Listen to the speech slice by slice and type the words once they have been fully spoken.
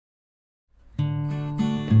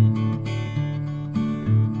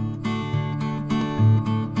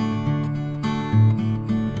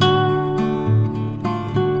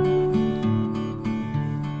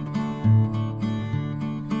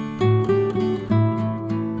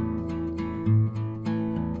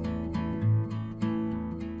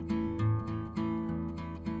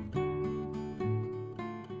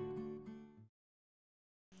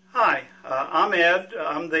I'm Ed.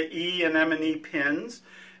 I'm the E and M&E pins,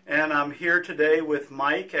 and I'm here today with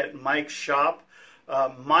Mike at Mike's shop.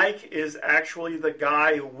 Mike is actually the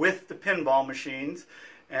guy with the pinball machines,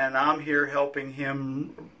 and I'm here helping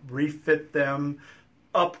him refit them,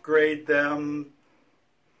 upgrade them,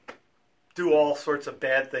 do all sorts of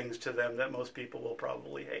bad things to them that most people will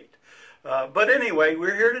probably hate. But anyway,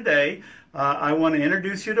 we're here today. I want to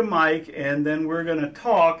introduce you to Mike, and then we're going to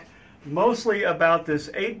talk mostly about this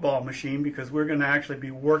 8-ball machine because we're going to actually be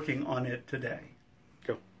working on it today.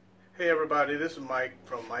 Go. Hey everybody, this is Mike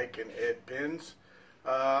from Mike and Ed Pins.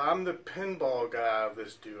 I'm the pinball guy of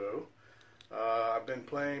this duo. I've been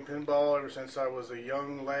playing pinball ever since I was a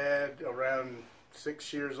young lad, around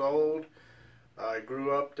 6 years old. I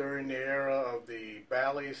grew up during the era of the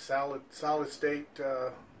Bally solid state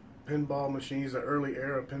pinball machines, the early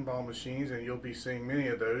era pinball machines, and you'll be seeing many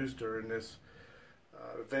of those during this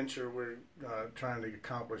venture we're trying to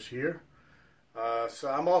accomplish here. So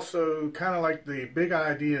I'm also kind of like the big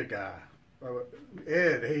idea guy.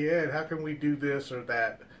 Ed, hey Ed, how can we do this or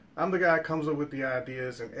that? I'm the guy who comes up with the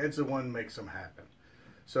ideas, and Ed's the one who makes them happen.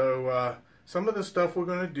 So some of the stuff we're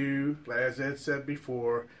going to do, as Ed said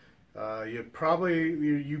before,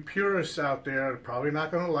 you purists out there are probably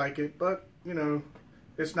not going to like it, but you know,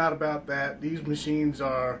 it's not about that. These machines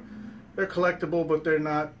they're collectible, but they're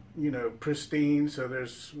not, you know, pristine. So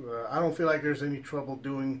there's I don't feel like there's any trouble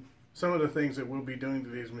doing some of the things that we'll be doing to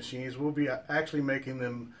these machines. We'll be actually making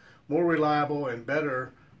them more reliable and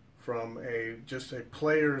better from just a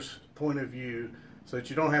player's point of view, so that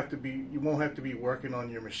you won't have to be working on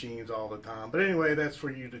your machines all the time. But anyway, that's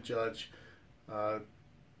for you to judge.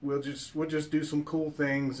 We'll just do some cool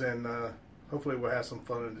things, and hopefully we'll have some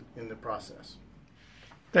fun in the process.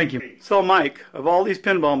 Thank you. So Mike, of all these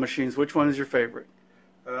pinball machines, which one is your favorite?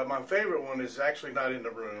 My favorite one is actually not in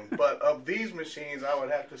the room, but of these machines, I would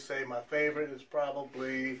have to say my favorite is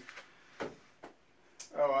probably,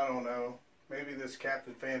 I don't know, maybe this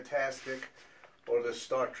Captain Fantastic or this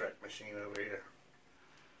Star Trek machine over here.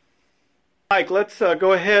 Mike, let's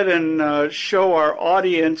go ahead and show our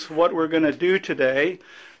audience what we're going to do today.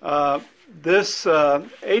 This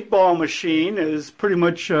 8-ball machine is pretty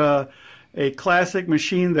much a classic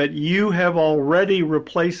machine that you have already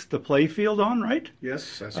replaced the playfield on, right?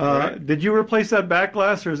 Yes, that's correct. Did you replace that back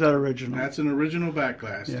glass, or is that original? That's an original back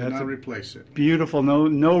glass. Yeah, Did not replace it. Beautiful.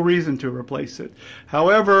 No reason to replace it.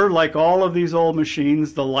 However, like all of these old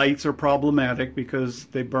machines, the lights are problematic because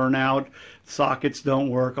they burn out, sockets don't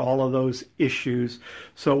work, all of those issues.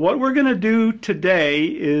 So what we're going to do today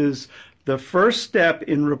is the first step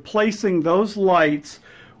in replacing those lights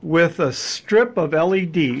with a strip of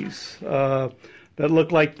LEDs that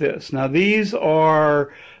look like this. Now these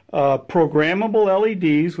are programmable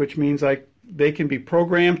LEDs, which means they can be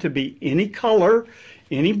programmed to be any color,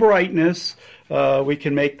 any brightness. We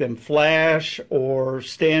can make them flash or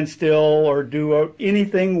stand still or do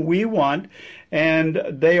anything we want, and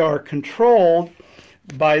they are controlled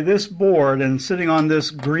by this board. And sitting on this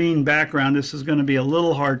green background, this is going to be a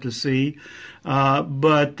little hard to see,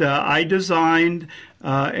 but I designed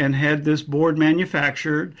and had this board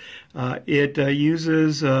manufactured. It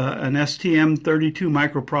uses an STM32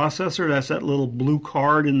 microprocessor. That's that little blue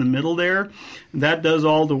card in the middle there. That does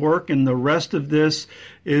all the work, and the rest of this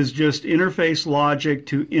is just interface logic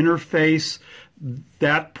to interface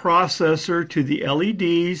that processor to the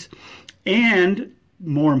LEDs and,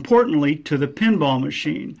 more importantly, to the pinball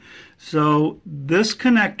machine. So this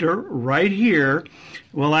connector right here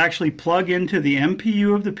will actually plug into the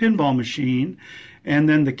MPU of the pinball machine, and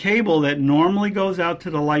then the cable that normally goes out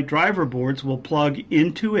to the light driver boards will plug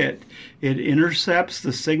into it. It intercepts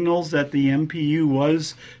the signals that the MPU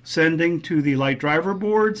was sending to the light driver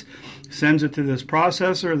boards, sends it to this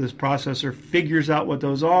processor. This processor figures out what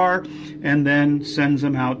those are and then sends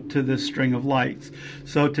them out to this string of lights.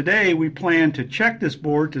 So today we plan to check this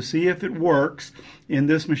board to see if it works in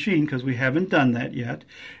this machine, because we haven't done that yet,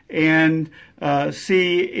 and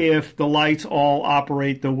see if the lights all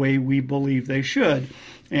operate the way we believe they should.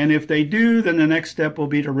 And if they do, then the next step will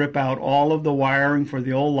be to rip out all of the wiring for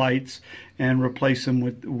the old lights and replace them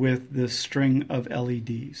with this string of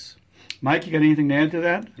LEDs. Mike, you got anything to add to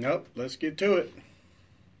that? Nope, let's get to it.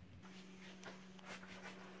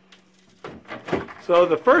 So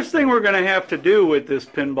the first thing we're going to have to do with this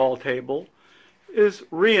pinball table is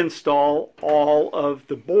reinstall all of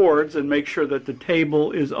the boards and make sure that the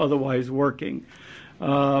table is otherwise working.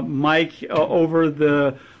 Mike, over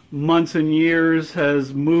the months and years,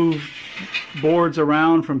 has moved boards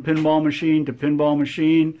around from pinball machine to pinball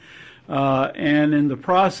machine, and in the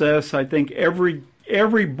process, I think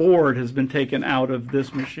every board has been taken out of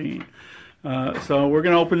this machine. So we're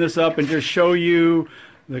going to open this up and just show you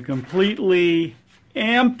the completely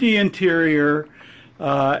empty interior.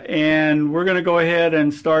 And we're going to go ahead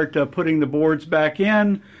and start putting the boards back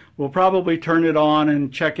in. We'll probably turn it on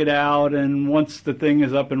and check it out. And once the thing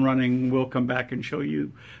is up and running, we'll come back and show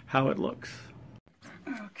you how it looks.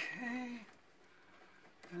 Okay.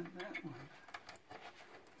 And that one.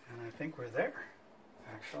 And I think we're there,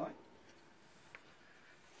 actually.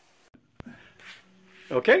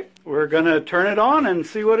 Okay, we're going to turn it on and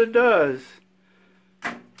see what it does.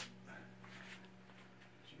 GI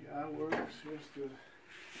works. Here's the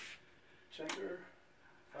checker.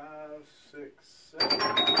 5, 6, 7.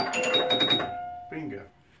 Bingo.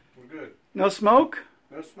 We're good. No smoke?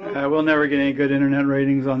 No smoke. We'll never get any good internet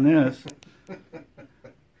ratings on this.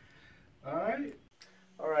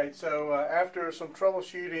 All right, so after some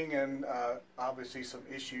troubleshooting and obviously some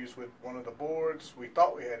issues with one of the boards, we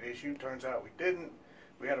thought we had an issue. Turns out we didn't.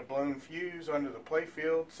 We had a blown fuse under the play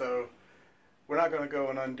field, so we're not going to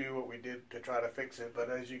go and undo what we did to try to fix it.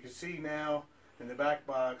 But as you can see now in the back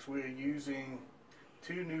box, we're using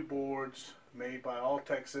 2 new boards made by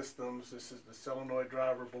Alltech Systems. This is the solenoid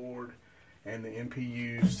driver board and the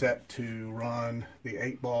MPU set to run the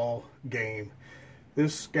 8-ball game.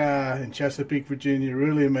 This guy in Chesapeake, Virginia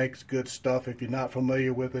really makes good stuff. If you're not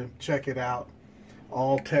familiar with him, check it out.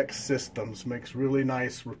 Alltech Systems makes really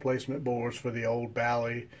nice replacement boards for the old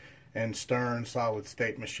Bally and Stern solid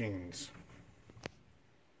state machines.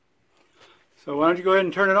 So why don't you go ahead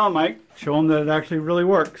and turn it on, Mike? Show them that it actually really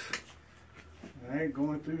works. All right,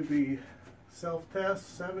 going through the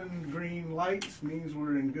self-test. 7 green lights means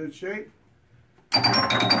we're in good shape.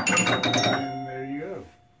 And there you go.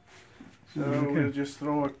 So we'll just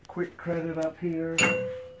throw a quick credit up here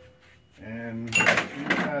and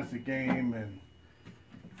analyze the game, and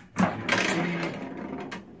as you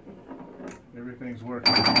can see, everything's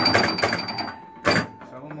working.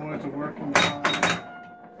 Solenoids are working fine.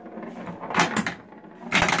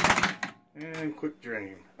 And quick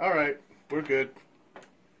drain. Alright, we're good.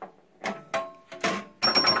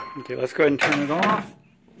 Okay, let's go ahead and turn it off.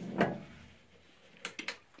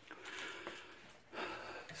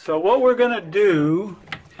 So what we're going to do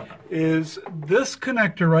is this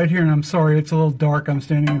connector right here, and I'm sorry it's a little dark, I'm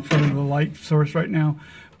standing in front of the light source right now,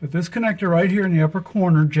 but this connector right here in the upper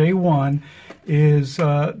corner, J1, is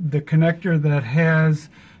the connector that has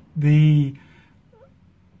the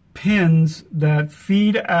pins that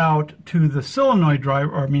feed out to the solenoid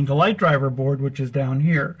driver, or I mean the light driver board, which is down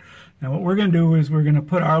here. Now what we're going to do is we're going to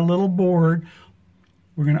put our little board,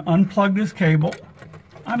 we're going to unplug this cable.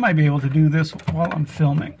 I might be able to do this while I'm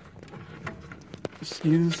filming.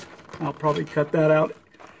 Excuse, I'll probably cut that out.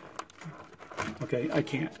 Okay, I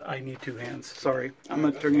can't. I need 2 hands. Sorry. I'm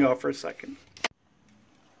going to turn you off for a second.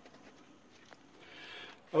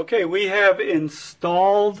 Okay, we have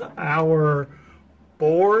installed our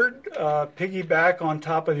board piggyback on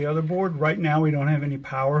top of the other board. Right now we don't have any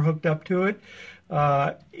power hooked up to it.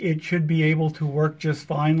 It should be able to work just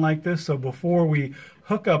fine like this. So before we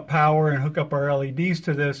hook up power and hook up our LEDs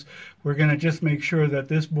to this, we're going to just make sure that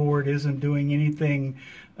this board isn't doing anything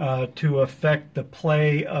to affect the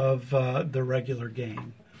play of the regular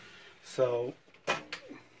game. So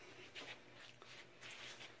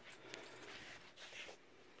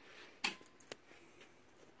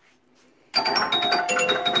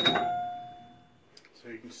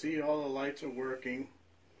you can see all the lights are working.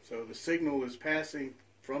 So the signal is passing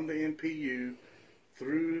from the MPU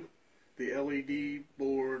through the LED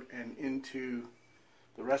board and into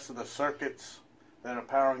the rest of the circuits that are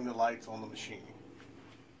powering the lights on the machine.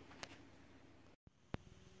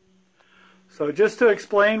 So just to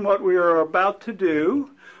explain what we are about to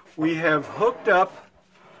do, we have hooked up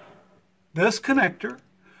this connector,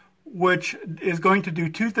 which is going to do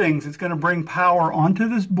 2 things. It's going to bring power onto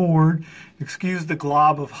this board. Excuse the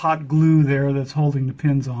glob of hot glue there that's holding the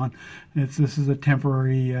pins on. This is a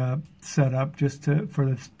temporary setup just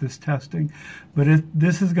for this testing. But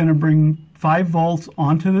this is going to bring 5 volts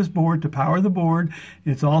onto this board to power the board.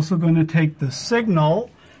 It's also going to take the signal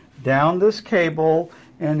down this cable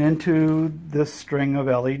and into this string of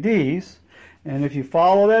LEDs. And if you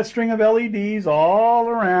follow that string of LEDs all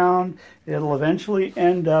around, it'll eventually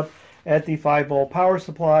end up at the 5-volt power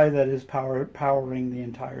supply that is powering the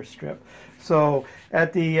entire strip. So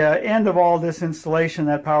at the end of all this installation,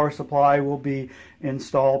 that power supply will be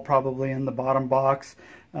installed probably in the bottom box,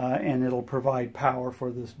 and it'll provide power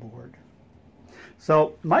for this board.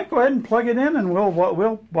 So Mike, go ahead and plug it in, and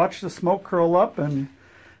we'll watch the smoke curl up and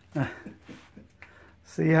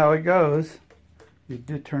see how it goes. We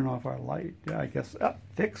did turn off our light. Yeah, I guess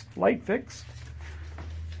fixed, light fixed.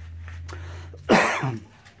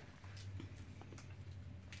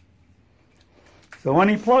 So when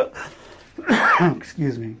he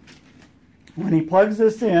excuse me, when he plugs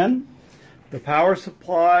this in, the power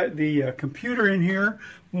supply, the computer in here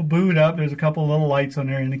will boot up. There's a couple little lights on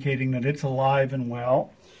there indicating that it's alive and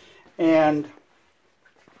well. And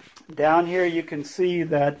down here you can see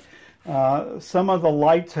that some of the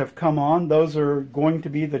lights have come on. Those are going to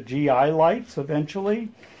be the GI lights eventually.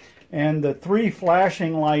 And the 3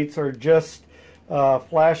 flashing lights are just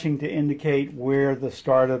flashing to indicate where the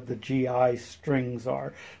start of the GI strings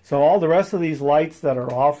are. So all the rest of these lights that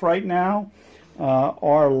are off right now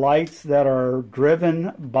are lights that are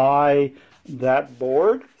driven by that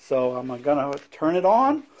board. So I'm going to turn it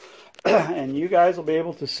on and you guys will be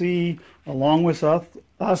able to see along with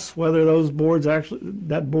us whether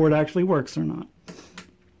that board actually works or not.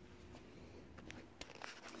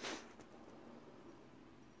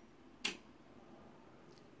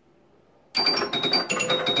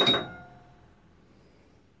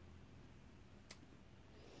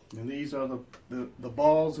 And these are the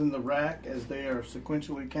balls in the rack as they are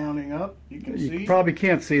sequentially counting up. You can see. You probably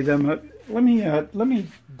can't see them. Let me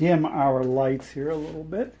dim our lights here a little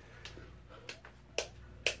bit.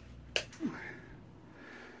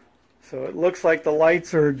 So it looks like the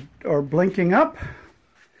lights are blinking up.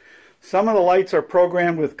 Some of the lights are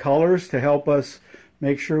programmed with colors to help us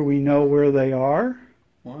make sure we know where they are.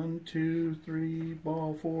 1, 2, 3,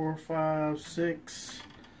 ball 4, 5, 6,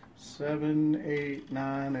 7, 8,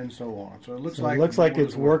 9, and so on. So it looks like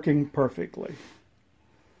it's working perfectly.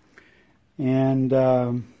 And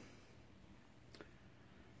and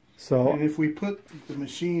if we put the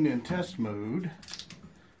machine in test mode,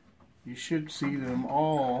 you should see them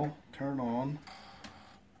all turn on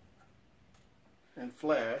and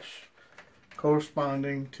flash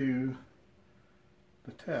corresponding to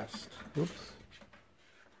the test. Oops.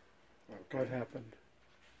 Okay. What happened?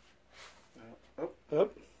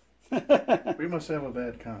 We must have a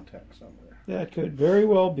bad contact somewhere. That could very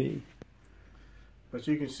well be. But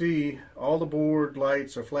you can see all the board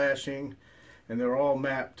lights are flashing, and they're all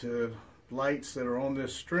mapped to lights that are on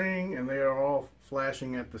this string, and they are all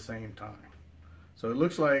flashing at the same time. So it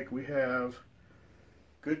looks like we have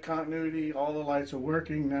good continuity. All the lights are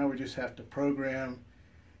working. Now we just have to program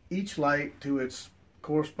each light to its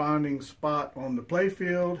corresponding spot on the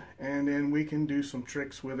playfield, and then we can do some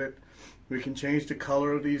tricks with it. We can change the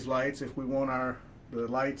color of these lights if we want the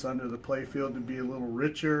lights under the playfield to be a little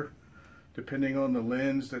richer, depending on the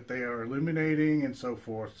lens that they are illuminating and so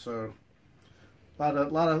forth. So a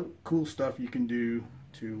lot of cool stuff you can do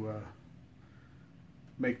to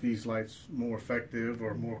make these lights more effective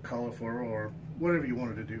or more colorful or whatever you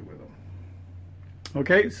wanted to do with them.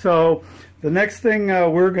 Okay, so the next thing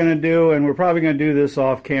we're going to do, and we're probably going to do this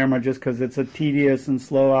off camera just because it's a tedious and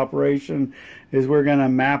slow operation, is we're going to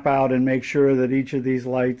map out and make sure that each of these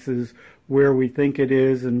lights is where we think it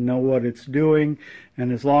is and know what it's doing.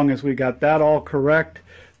 And as long as we got that all correct,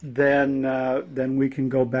 then we can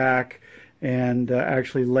go back and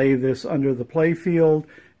actually lay this under the playfield,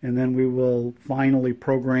 and then we will finally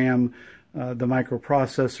program the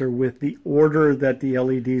microprocessor with the order that the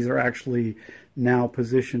LEDs are actually now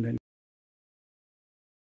positioned in.